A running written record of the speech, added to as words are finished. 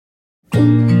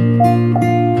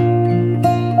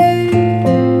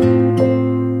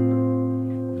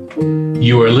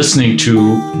You are listening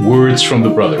to Words from the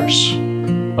Brothers,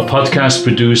 a podcast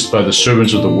produced by the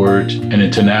Servants of the Word, an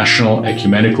international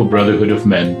ecumenical brotherhood of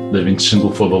men living single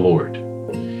for the Lord.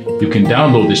 You can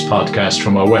download this podcast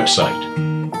from our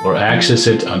website or access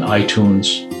it on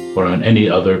iTunes or on any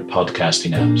other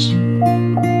podcasting apps.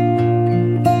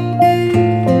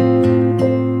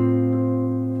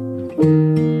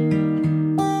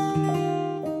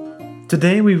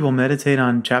 Today we will meditate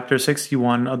on chapter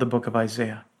 61 of the book of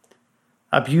Isaiah,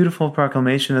 a beautiful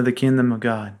proclamation of the kingdom of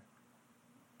God.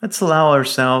 Let's allow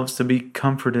ourselves to be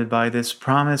comforted by this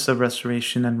promise of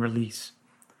restoration and release.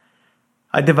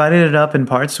 I divided it up in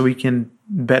parts so we can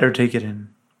better take it in.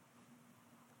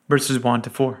 Verses 1 to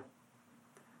 4.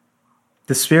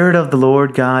 The Spirit of the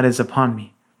Lord God is upon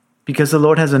me, because the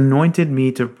Lord has anointed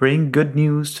me to bring good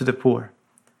news to the poor.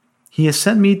 He has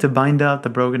sent me to bind up the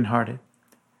brokenhearted,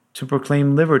 to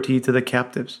proclaim liberty to the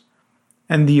captives,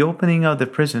 and the opening of the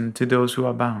prison to those who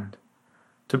are bound,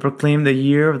 to proclaim the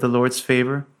year of the Lord's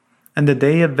favor and the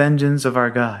day of vengeance of our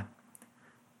God,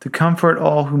 to comfort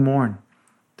all who mourn,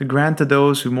 to grant to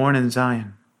those who mourn in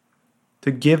Zion, to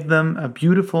give them a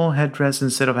beautiful headdress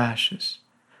instead of ashes,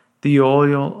 the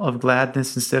oil of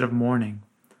gladness instead of mourning,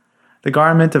 the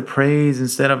garment of praise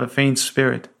instead of a faint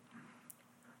spirit,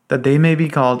 that they may be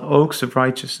called oaks of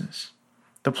righteousness,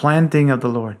 the planting of the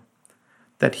Lord,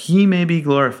 that he may be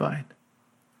glorified.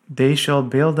 They shall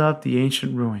build up the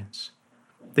ancient ruins.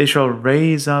 They shall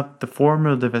raise up the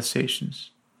former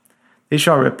devastations. They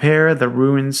shall repair the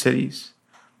ruined cities,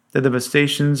 the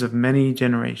devastations of many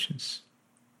generations.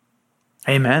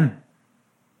 Amen.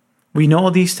 We know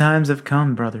these times have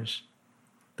come, brothers.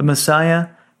 The Messiah,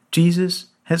 Jesus,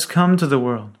 has come to the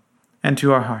world and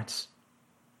to our hearts.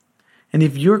 And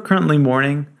if you're currently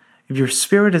mourning, if your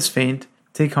spirit is faint,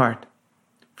 take heart,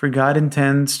 for God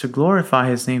intends to glorify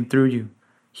His name through you.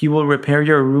 He will repair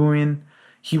your ruin.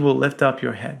 He will lift up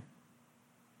your head.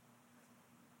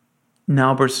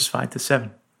 Now verses 5 to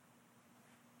 7.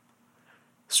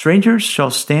 Strangers shall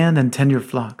stand and tend your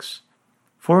flocks.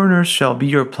 Foreigners shall be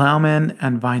your plowmen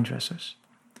and vine dressers.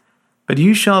 But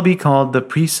you shall be called the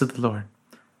priests of the Lord.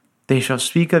 They shall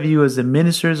speak of you as the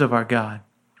ministers of our God.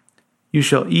 You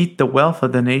shall eat the wealth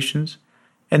of the nations,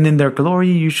 and in their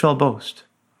glory you shall boast.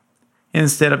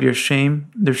 Instead of your shame,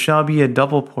 there shall be a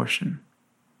double portion.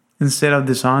 Instead of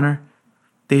dishonor,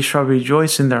 they shall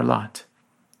rejoice in their lot.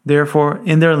 Therefore,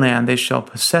 in their land they shall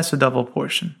possess a double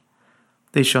portion.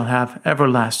 They shall have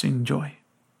everlasting joy.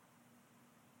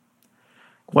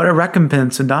 What a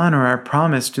recompense and honor are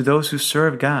promised to those who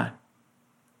serve God.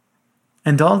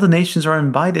 And all the nations are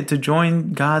invited to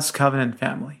join God's covenant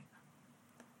family.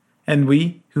 And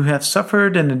we, who have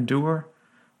suffered and endure,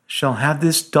 shall have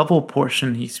this double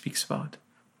portion he speaks about.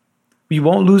 We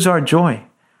won't lose our joy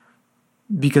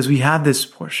because we have this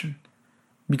portion,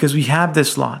 because we have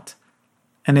this lot,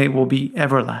 and it will be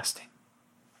everlasting.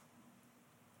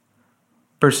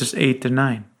 Verses 8 to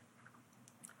 9.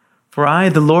 For I,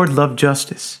 the Lord, love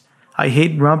justice. I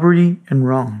hate robbery and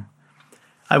wrong.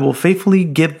 I will faithfully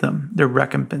give them their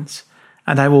recompense,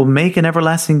 and I will make an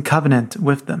everlasting covenant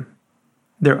with them.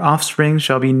 Their offspring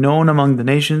shall be known among the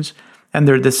nations, and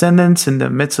their descendants in the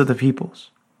midst of the peoples.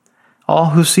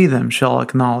 All who see them shall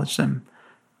acknowledge them,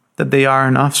 that they are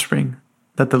an offspring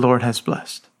that the Lord has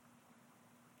blessed.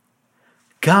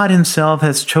 God Himself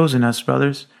has chosen us,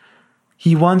 brothers.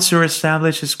 He wants to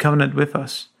establish His covenant with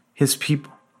us, His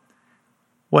people.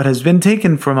 What has been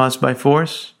taken from us by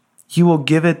force, He will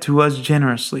give it to us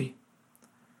generously.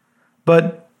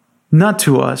 But not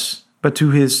to us, but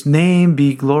to His name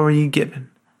be glory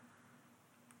given.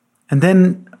 And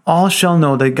then all shall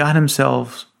know that God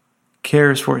Himself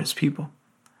cares for His people.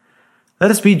 Let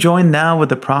us be joined now with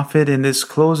the prophet in this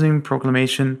closing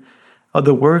proclamation of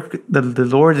the work that the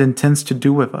Lord intends to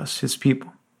do with us, His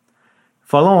people.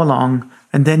 Follow along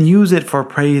and then use it for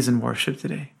praise and worship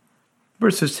today.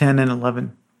 Verses 10 and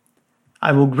 11.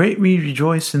 I will greatly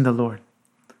rejoice in the Lord.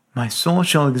 My soul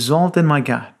shall exult in my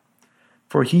God,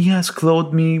 for He has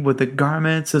clothed me with the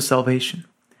garments of salvation.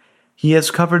 He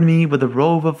has covered me with a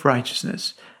robe of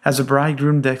righteousness, as a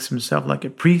bridegroom decks himself like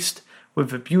a priest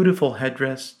with a beautiful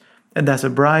headdress, and as a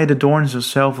bride adorns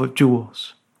herself with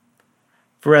jewels.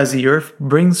 For as the earth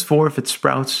brings forth its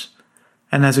sprouts,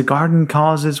 and as a garden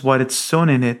causes what is sown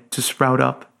in it to sprout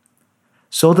up,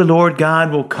 so the Lord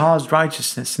God will cause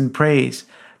righteousness and praise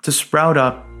to sprout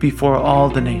up before all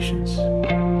the nations.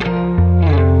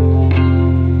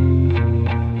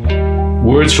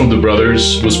 Words from the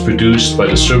Brothers was produced by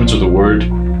the Servants of the Word,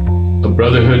 a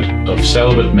brotherhood of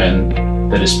celibate men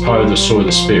that is part of the Sword of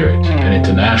the Spirit, an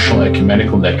international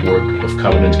ecumenical network of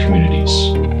covenant communities.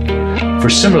 For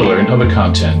similar and other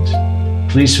content,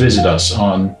 please visit us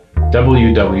on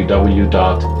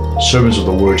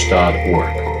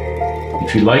www.servantsofthewords.org.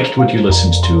 If you liked what you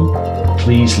listened to,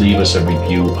 please leave us a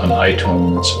review on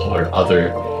iTunes or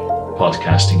other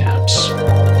podcasting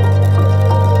apps.